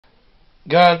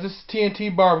Guys, this is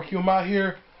TNT Barbecue. I'm out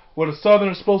here with a Southern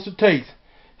is supposed to taste.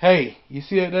 Hey, you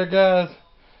see it there, guys?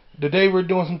 Today we're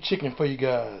doing some chicken for you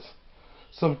guys.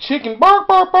 Some chicken, bark,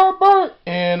 bark, bark, bark.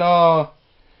 And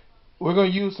we're gonna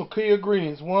use some key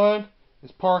ingredients. One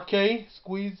is parquet,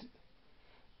 squeeze,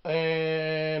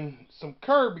 and some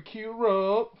barbecue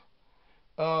rub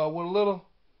with a little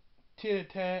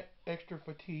tit extra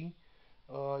for tea.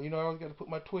 I always got to put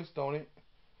my twist on it.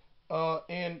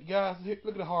 And guys,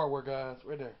 look at the hardware, guys,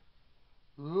 right there.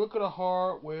 Look at the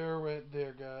hardware right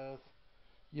there, guys.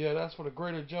 Yeah, that's for the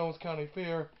Greater Jones County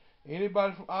Fair.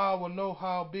 Anybody from Iowa know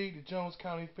how big the Jones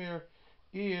County Fair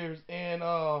is. And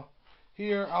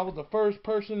here I was the first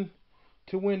person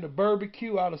to win the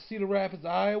barbecue out of Cedar Rapids,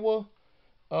 Iowa.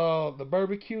 The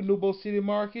barbecue, Nubo City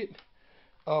Market.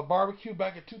 Barbecue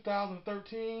back in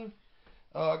 2013.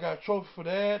 I got a trophy for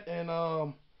that. And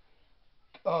I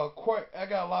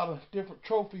got a lot of different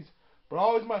trophies. But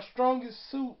always my strongest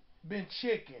suit been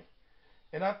chicken.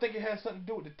 And I think it has something to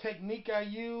do with the technique I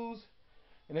use,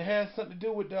 and it has something to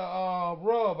do with the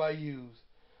rub I use.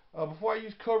 Before I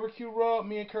used Kirby rub,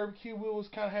 me and Kirby we was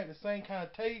kind of had the same kind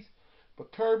of taste,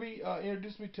 but Kirby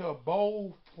introduced me to a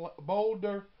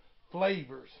bolder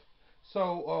flavors.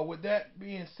 So with that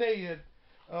being said,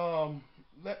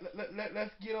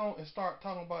 let's get on and start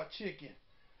talking about chicken.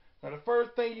 Now the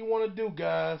first thing you want to do,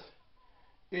 guys,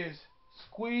 is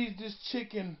squeeze this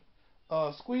chicken.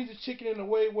 Squeeze the chicken in a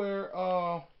way where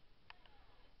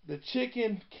the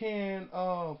chicken can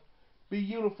be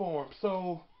uniform.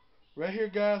 So right here,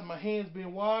 guys, my hands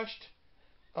being washed.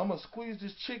 I'm gonna squeeze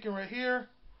this chicken right here.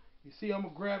 You see, I'm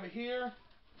gonna grab it here,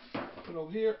 put it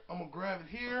over here. I'm gonna grab it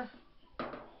here.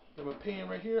 Got my pan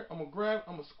right here. I'm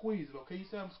gonna squeeze it. Okay, you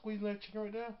see, I'm squeezing that chicken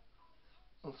right there.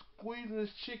 I'm squeezing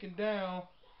this chicken down,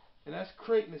 and that's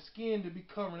creating the skin to be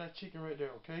covering that chicken right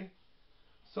there. Okay.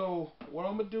 So what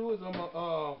I'm gonna do is I'm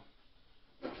gonna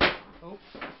oops,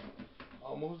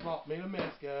 almost made a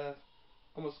mess, guys.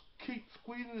 I'm gonna keep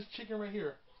squeezing this chicken right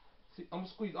here. See, I'm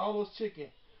gonna squeeze all those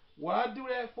chicken. What I do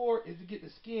that for is to get the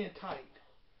skin tight.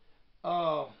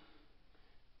 Uh,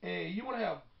 and you wanna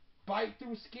have bite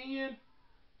through skin.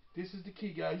 This is the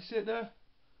key, guys. You see it there?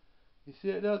 You see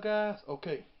it there, guys?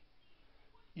 Okay.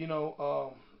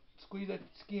 Squeeze that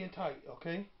skin tight.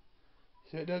 Okay.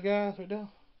 See it there, guys? Right there.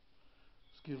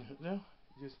 Excuse me. Right there.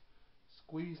 Just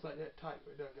squeeze like that tight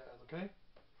right there, guys. Okay.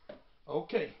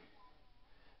 Okay.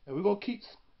 And we're gonna keep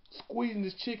squeezing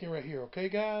this chicken right here. Okay,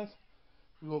 guys?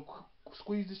 We're going to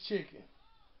squeeze this chicken.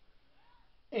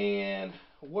 And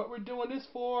what we're doing this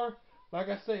for, like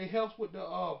I say, it helps with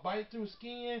the bite through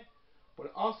skin, but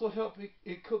it also helps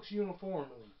it cooks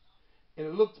uniformly. And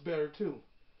it looks better too.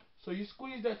 So you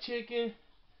squeeze that chicken,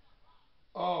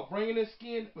 bringing the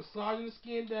skin, massaging the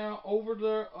skin down over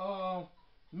the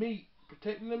meat,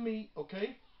 protecting the meat,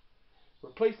 okay?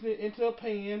 Replacing it into a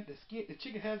pan. The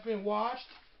chicken has been washed.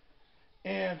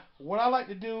 And what I like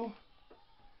to do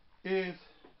is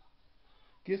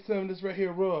get some of this right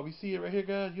here rub. You see it right here,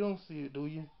 guys? You don't see it, do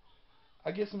you?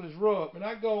 I get some of this rub, and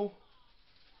I go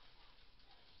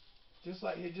just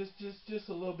like here, just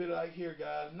a little bit like here,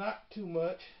 guys. Not too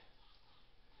much.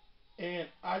 And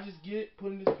I just get it,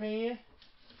 put in this pan,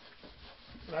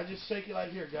 and I just shake it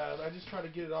like here, guys. I just try to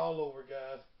get it all over,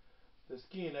 guys. The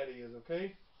skin, that is,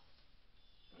 okay?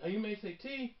 Now you may say,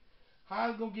 T, how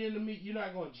is it gonna get in the meat? You're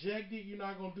not gonna inject it. You're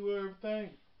not gonna do everything.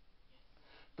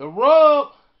 The rub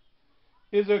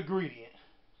is an ingredient.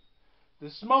 The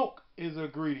smoke is an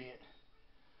ingredient.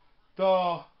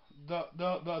 The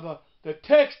the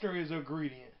texture is an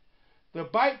ingredient. The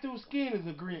bite through skin is an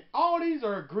ingredient. All these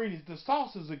are ingredients. The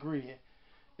sauce is an ingredient.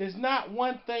 It's not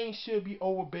one thing should be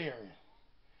overbearing.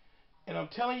 And I'm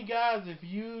telling you guys, if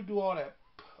you do all that,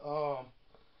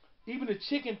 even the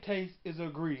chicken taste is an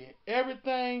ingredient.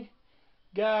 Everything,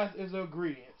 guys, is an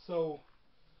ingredient. So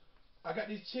I got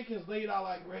these chickens laid out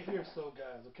like right here, so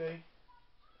guys, okay.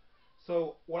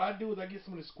 So what I do is I get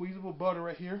some of the squeezable butter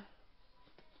right here.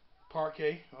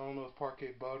 Parquet. I don't know if it's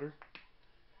parquet butter.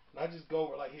 And I just go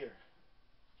over like here.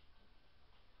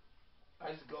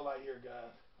 I just go like here,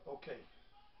 guys. Okay.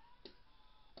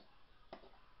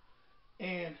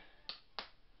 And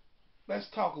let's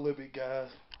talk a little bit, guys.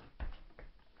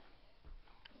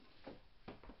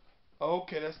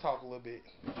 Okay, let's talk a little bit.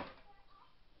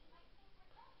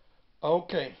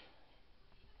 Okay.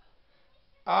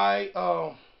 I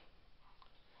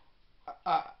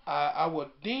I would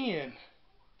then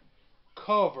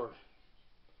cover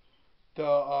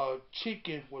the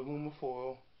chicken with aluminum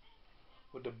foil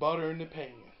with the butter in the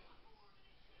pan.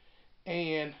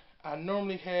 And I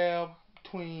normally have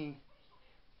between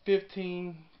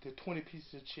 15 to 20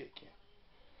 pieces of chicken.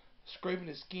 scraping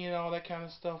the skin, all that kind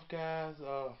of stuff, guys.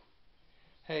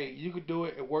 Hey, you could do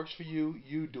it. It works for you.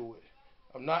 You do it.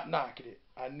 I'm not knocking it.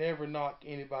 I never knock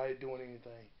anybody doing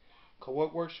anything. Cause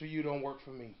what works for you don't work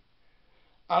for me.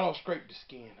 I don't scrape the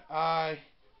skin. I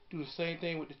do the same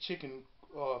thing with the chicken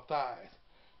thighs.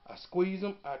 I squeeze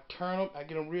them. I turn them. I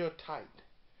get them real tight,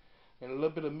 and a little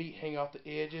bit of meat hang off the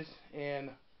edges, and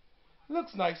it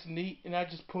looks nice and neat. And I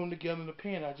just put them together in the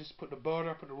pan. I just put the butter,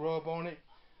 I put the rub on it.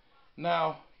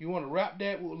 Now you want to wrap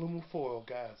that with aluminum foil,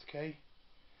 guys. Okay.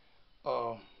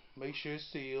 Um, Make sure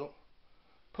it's sealed.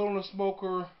 Put on the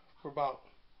smoker for about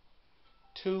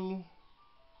two,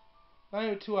 not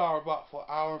even 2 hours, about for an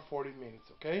hour and 40 minutes.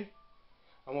 Okay.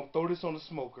 I'm gonna throw this on the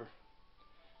smoker.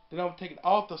 Then I'm gonna take it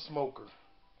off the smoker.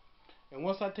 And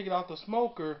once I take it off the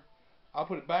smoker, I'll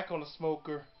put it back on the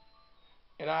smoker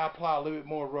and I apply a little bit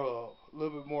more rub, a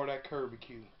little bit more of that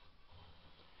barbecue.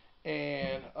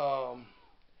 And I'm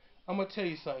gonna tell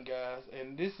you something, guys.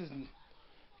 And this is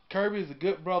Kirby is a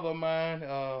good brother of mine.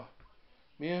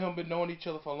 Me and him been knowing each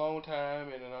other for a long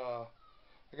time, and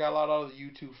I got a lot of other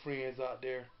YouTube friends out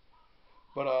there.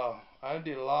 But I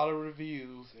did a lot of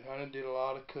reviews, and I did a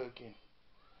lot of cooking,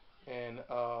 and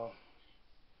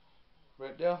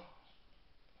right there,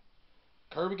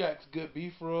 Kirby got good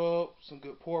beef rub, some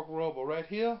good pork rub, but right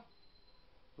here,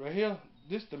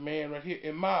 this the man right here,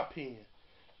 in my opinion.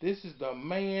 This is the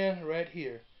man right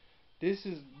here. This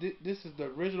is the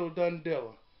original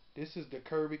Dundella. This is the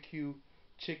Kirby Q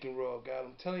chicken rub, guys.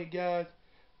 I'm telling you guys,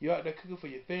 you out there cooking for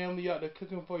your family, you out there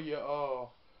cooking for your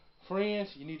friends.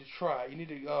 You need to try it. You need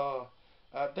to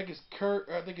I think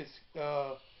it's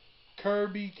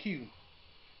Kirby Q,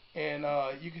 and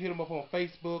you can hit him up on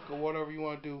Facebook or whatever you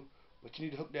want to do. But you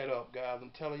need to hook that up, guys. I'm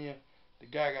telling you, the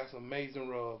guy got some amazing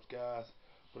rubs, guys.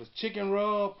 But his chicken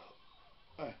rub,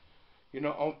 uh,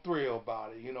 I'm thrilled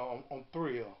about it. I'm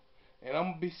thrilled. And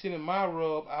I'm gonna be sending my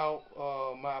rub out,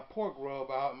 my pork rub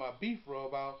out, and my beef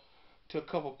rub out to a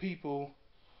couple people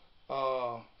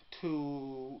uh,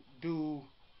 to do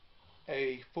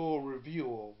a full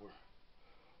review over.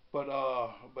 But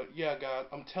yeah, guys,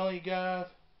 I'm telling you guys,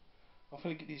 I'm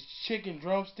gonna get these chicken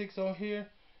drumsticks on here.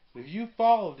 If you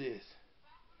follow this,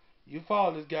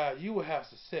 guys, you will have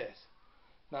success.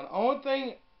 Now, the only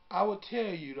thing I would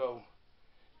tell you though,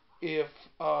 if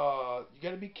you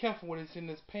got to be careful when it's in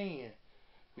this pan,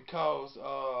 because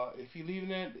if you leave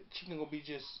it in, the chicken gonna be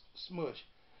just smush.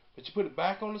 But you put it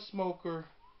back on the smoker,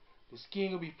 the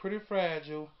skin gonna be pretty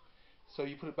fragile. So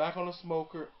you put it back on the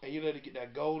smoker and you let it get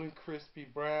that golden, crispy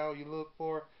brown you look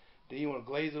for. Then you want to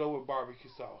glaze it over with barbecue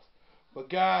sauce. But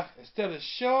guys, instead of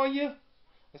telling you,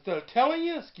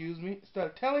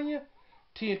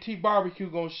 TNT barbecue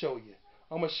gonna show you.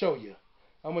 I'm gonna show you.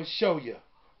 I'm gonna show you.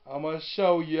 I'm gonna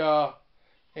show you.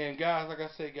 And guys, like I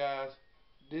said, guys,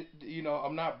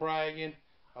 I'm not bragging.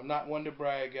 I'm not one to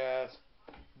brag, guys.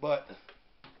 But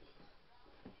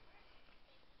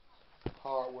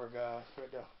hard work, guys.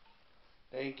 Right there.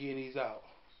 They ain't getting these out.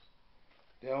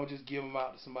 They don't just give them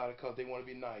out to somebody because they want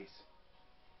to be nice.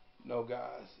 No,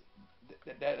 guys.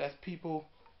 That's people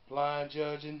blind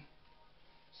judging,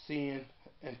 seeing,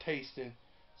 and tasting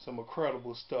some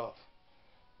incredible stuff.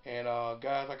 And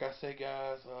guys, like I say,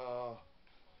 guys,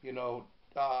 you know,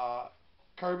 uh,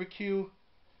 barbecue.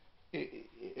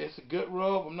 It's a good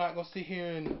rub. I'm not gonna sit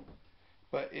here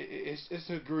but it's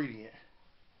an ingredient.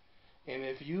 And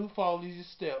if you follow these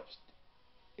steps,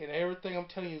 and everything I'm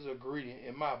telling you is an ingredient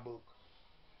in my book.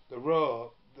 The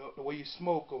rub, the way you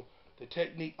smoke them, the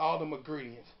technique, all them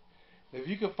ingredients. If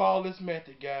you can follow this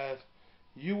method, guys,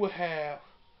 you will have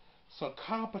some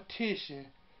competition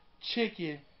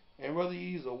chicken, and whether you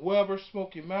use a Weber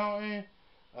Smoky Mountain,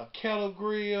 a Kettle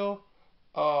Grill,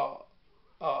 uh,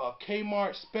 a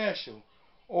Kmart Special,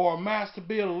 or a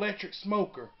Masterbuilt electric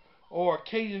smoker, or a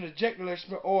Cajun ejector electric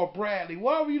smoker, or a Bradley,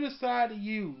 whatever you decide to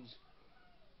use,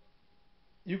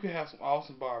 you can have some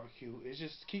awesome barbecue. It's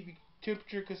just keep your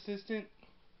temperature consistent.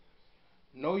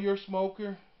 Know your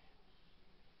smoker.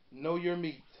 Know your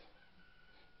meat.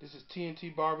 This is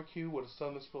TNT Barbecue, what a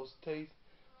Southern's supposed to taste.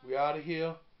 We out of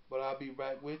here, but I'll be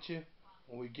back with you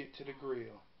when we get to the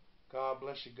grill. God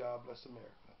bless you. God bless America.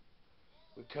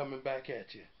 We're coming back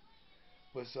at you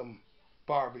with some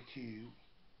barbecue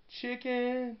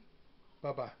chicken.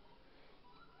 Bye bye.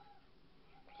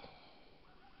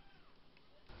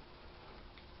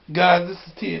 Guys, this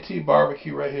is TNT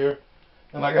Barbecue right here.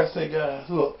 And like I say, guys,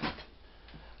 look.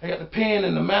 I got the pan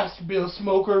and the Masterbuilt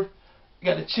smoker. I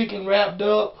got the chicken wrapped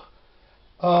up.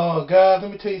 Guys, let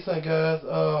me tell you something, guys.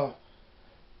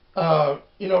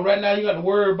 Right now you got to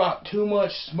worry about too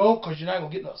much smoke because you're not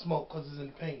gonna get no smoke because it's in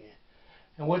the pan.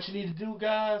 And what you need to do,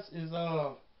 guys, is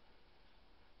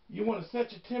You want to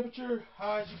set your temperature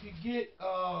high as you can get.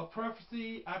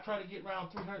 Preferably, I try to get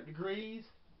around 300 degrees.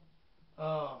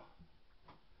 Uh,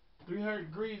 300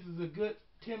 degrees is a good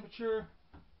temperature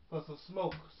for some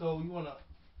smoke. So you want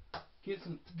to get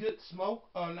some good smoke.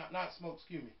 Not smoke,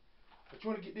 excuse me. But you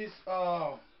want to get this. You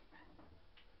want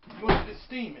to get this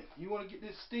steaming. You want to get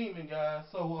this steaming, guys.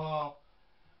 So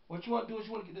what you want to do is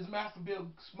you want to get this Masterbuilt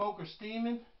smoker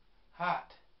steaming hot.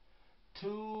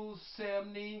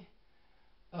 270.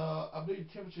 I believe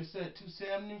the temperature set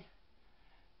 270.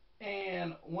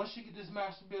 And once you get this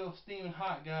Masterbuilt steaming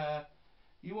hot, guys,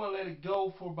 you want to let it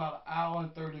go for about an hour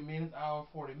and 30 minutes, hour and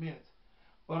 40 minutes.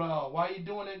 But while you're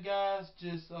doing it, guys,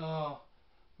 just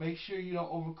make sure you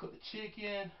don't overcook the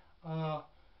chicken.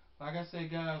 Like I said,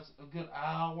 guys, a good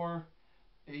hour.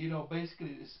 You know,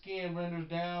 basically the skin renders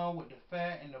down with the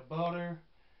fat and the butter.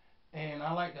 And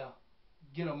I like to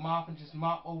get a mop and just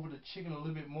mop over the chicken a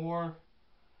little bit more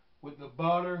with the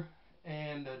butter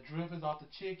and the drippings off the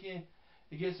chicken.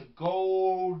 It gets a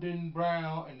golden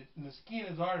brown, and the skin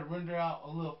is already rendered out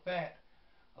a little fat,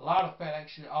 a lot of fat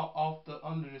actually off the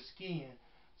under the skin.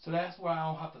 So that's why I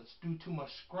don't have to do too much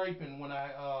scraping when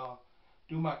I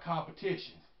do my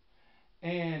competitions.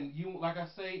 And you, like I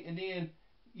say, and then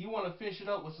you want to fish it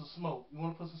up with some smoke. You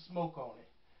want to put some smoke on it.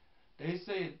 They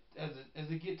say as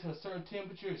it get to a certain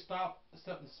temperature, it stop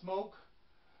accepting smoke.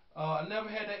 I never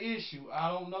had that issue. I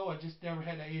don't know. I just never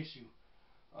had that issue.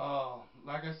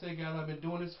 Like I said, guys, I've been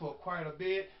doing this for quite a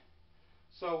bit.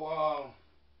 So,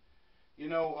 you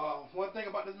know, one thing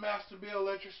about this Masterbuilt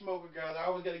electric smoker, guys, I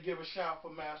always got to give a shout for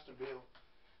Masterbuilt.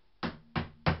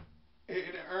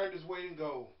 It earned its weight in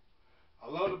gold. I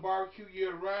love the barbecue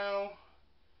year round.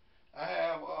 I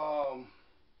have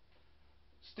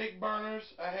stick burners.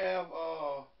 I have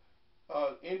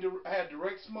I have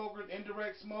direct smokers,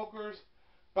 indirect smokers,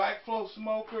 backflow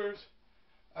smokers.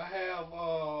 I have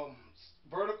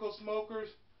vertical smokers.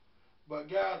 But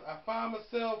guys, I find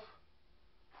myself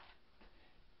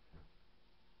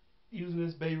using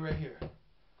this baby right here.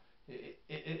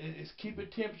 It's keeping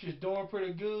temperatures doing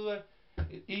pretty good.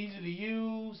 It's easy to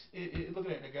use. Look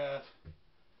at that, guys.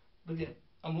 Look at it.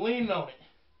 I'm leaning on it.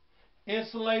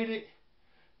 Insulated.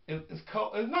 It's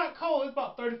cold. It's not cold. It's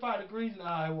about 35 degrees in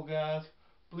Iowa, guys.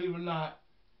 Believe it or not.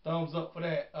 Thumbs up for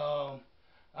that.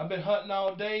 I've been hunting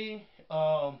all day.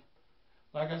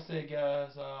 Like I said,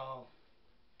 guys,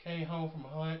 came home from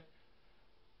a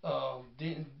hunt.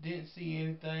 Didn't see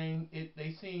anything.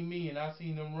 They seen me and I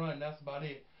seen them run. That's about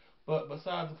it. But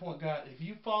besides the point, guys, if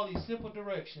you follow these simple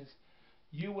directions,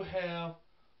 you will have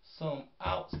some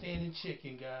outstanding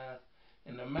chicken, guys.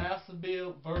 And the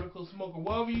Masterbuilt vertical smoker,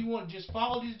 whatever you want, just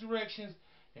follow these directions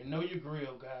and know your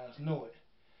grill, guys. Know it.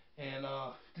 And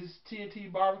this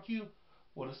TNT barbecue,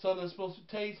 what a Southern's supposed to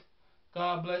taste.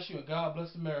 God bless you and God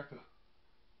bless America.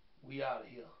 We out of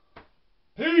here.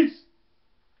 Peace.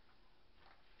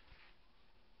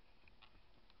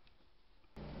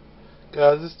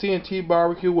 Guys, this TNT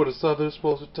barbecue with a Southern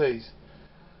supposed to taste.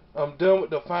 I'm done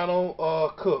with the final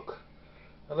cook.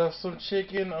 I left some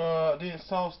chicken. I didn't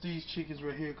sauce these chickens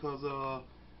right here because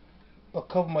a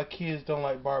couple of my kids don't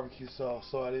like barbecue sauce,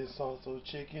 so I didn't sauce those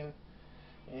chicken.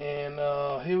 And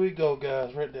here we go,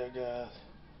 guys. Right there, guys.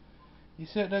 You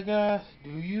said that, guys?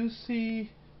 Do you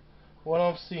see what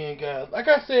I'm seeing, guys? Like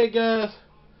I said, guys,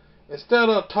 instead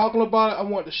of talking about it, I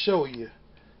want to show you.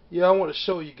 Yeah, I want to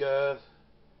show you, guys.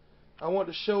 I want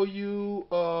to show you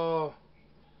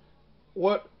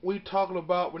what we talking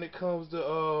about when it comes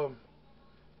to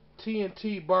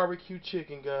TNT barbecue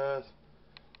chicken, guys.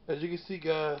 As you can see,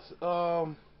 guys,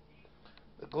 the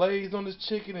glaze on this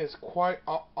chicken is quite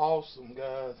awesome,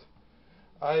 guys.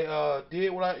 I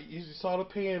did what I usually saw the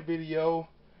pan video.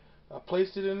 I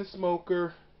placed it in the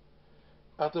smoker.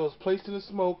 After it was placed in the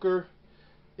smoker,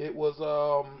 it was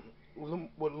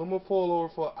with aluminum foil over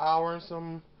for an hour and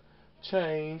some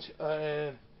change.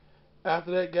 And after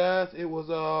that, guys, it was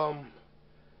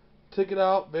took it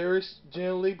out very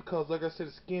gently because, like I said,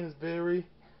 the skin is very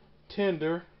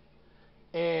tender.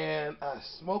 And I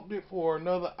smoked it for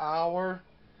another hour,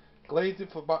 glazed it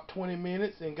for about 20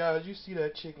 minutes, and guys, you see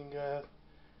that chicken, guys,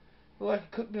 like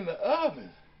it cooked in the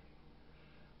oven.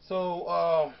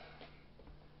 So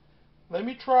let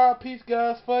me try a piece,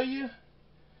 guys, for you,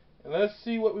 and let's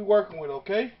see what we're working with,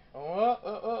 okay?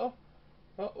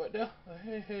 Right there.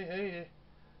 Hey.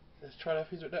 Let's try that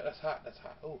piece with that. That's hot. That's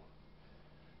hot. Oh,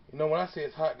 you know when I say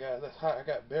it's hot, guys, that's hot. I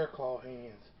got bear claw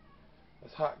hands.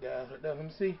 That's hot, guys. Right there. Let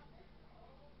me see.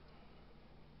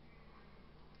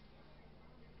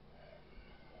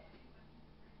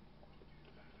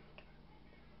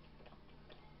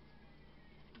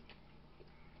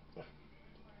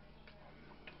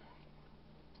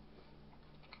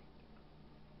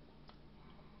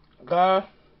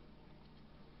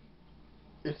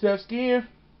 It's that skin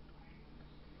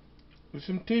with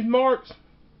some teeth marks.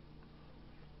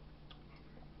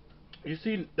 You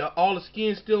see all the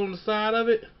skin still on the side of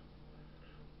it?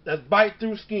 That's bite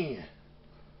through skin.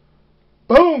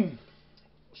 Boom!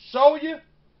 Show you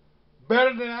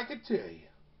better than I can tell you.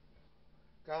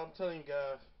 God, I'm telling you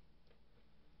guys.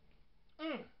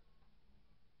 Mm,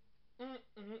 mm,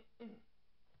 mm, mm.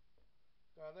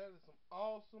 God, that is some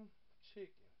awesome chicken.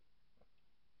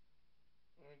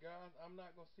 And guys, I'm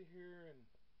not gonna sit here and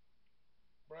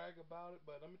brag about it,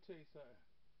 but let me tell you something.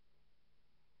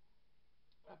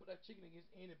 I put that chicken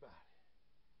against anybody.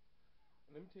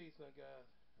 And let me tell you something, guys.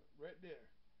 Right there.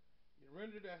 You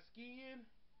render that skin.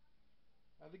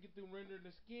 After you get through rendering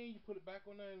the skin, you put it back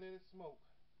on there and let it smoke.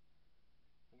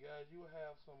 And guys, you will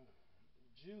have some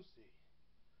juicy,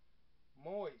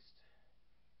 moist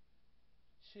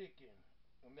chicken.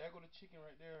 And there go the chicken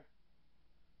right there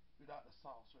without the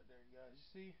sauce right there, guys. You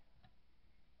see?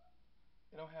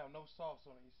 It don't have no sauce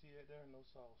on it. You see that there? No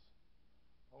sauce.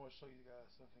 I want to show you guys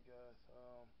something, guys.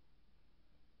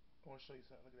 I want to show you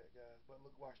something. Look at that, guys. But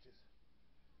look, watch this.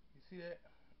 You see that?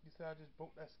 You see how I just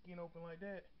broke that skin open like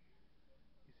that?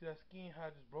 You see that skin?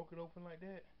 How I just broke it open like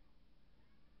that?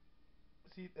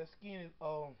 See, that skin is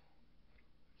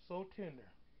so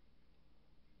tender.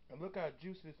 And look how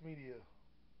juicy this meat is.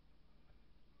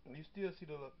 And you still see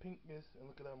the little pinkness, and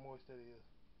look at how moist that is.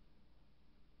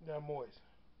 That moist.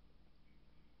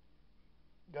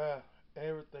 God,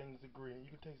 everything's agreeing. You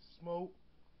can taste the smoke.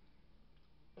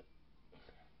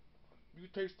 You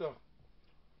can taste the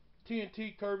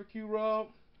TNT barbecue rub.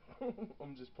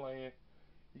 I'm just playing.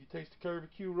 You can taste the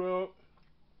barbecue rub.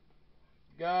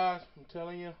 Guys, I'm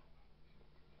telling you,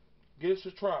 give us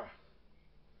a try.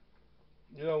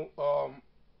 You know,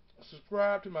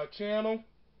 subscribe to my channel.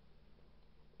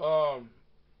 Um,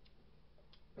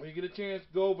 when you get a chance,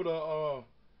 go over to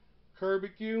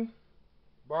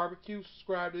barbecue.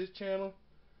 Subscribe to this channel.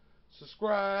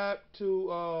 Subscribe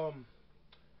to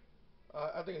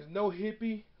I think it's No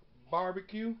Hippie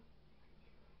Barbecue.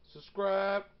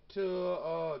 Subscribe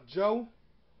to Joe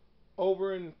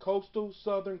over in Coastal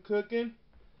Southern Cooking.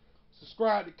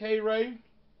 Subscribe to K Ray,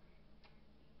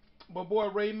 my boy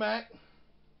Ray Mack.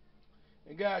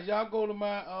 And guys, y'all go to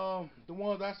my the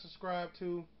ones I subscribe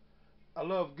to. I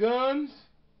love guns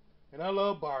and I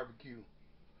love barbecue.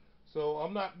 So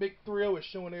I'm not big thrill with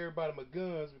showing everybody my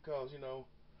guns because you know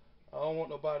I don't want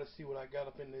nobody to see what I got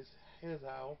up in his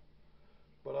house.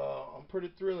 But I'm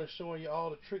pretty thrilled in showing you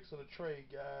all the tricks of the trade,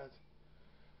 guys.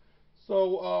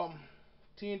 So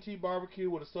TNT barbecue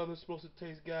with a Southern explosive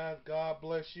taste, guys. God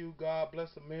bless you. God bless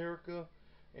America.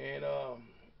 And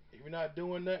if you're not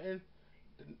doing nothing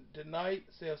tonight,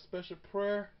 say a special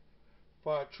prayer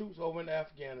for our troops over in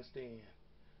Afghanistan.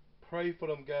 Pray for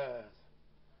them guys.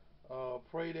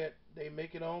 Pray that they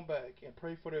make it on back, and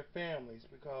pray for their families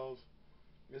because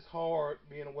it's hard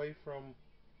being away from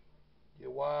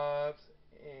your wives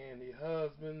and your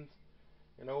husbands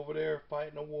and over there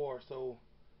fighting a war. So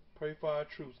pray for our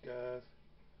troops, guys.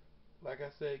 Like I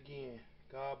said again,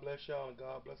 God bless y'all and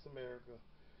God bless America.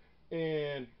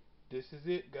 And this is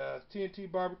it, guys. TNT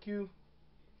Barbecue.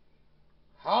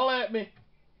 Holla at me.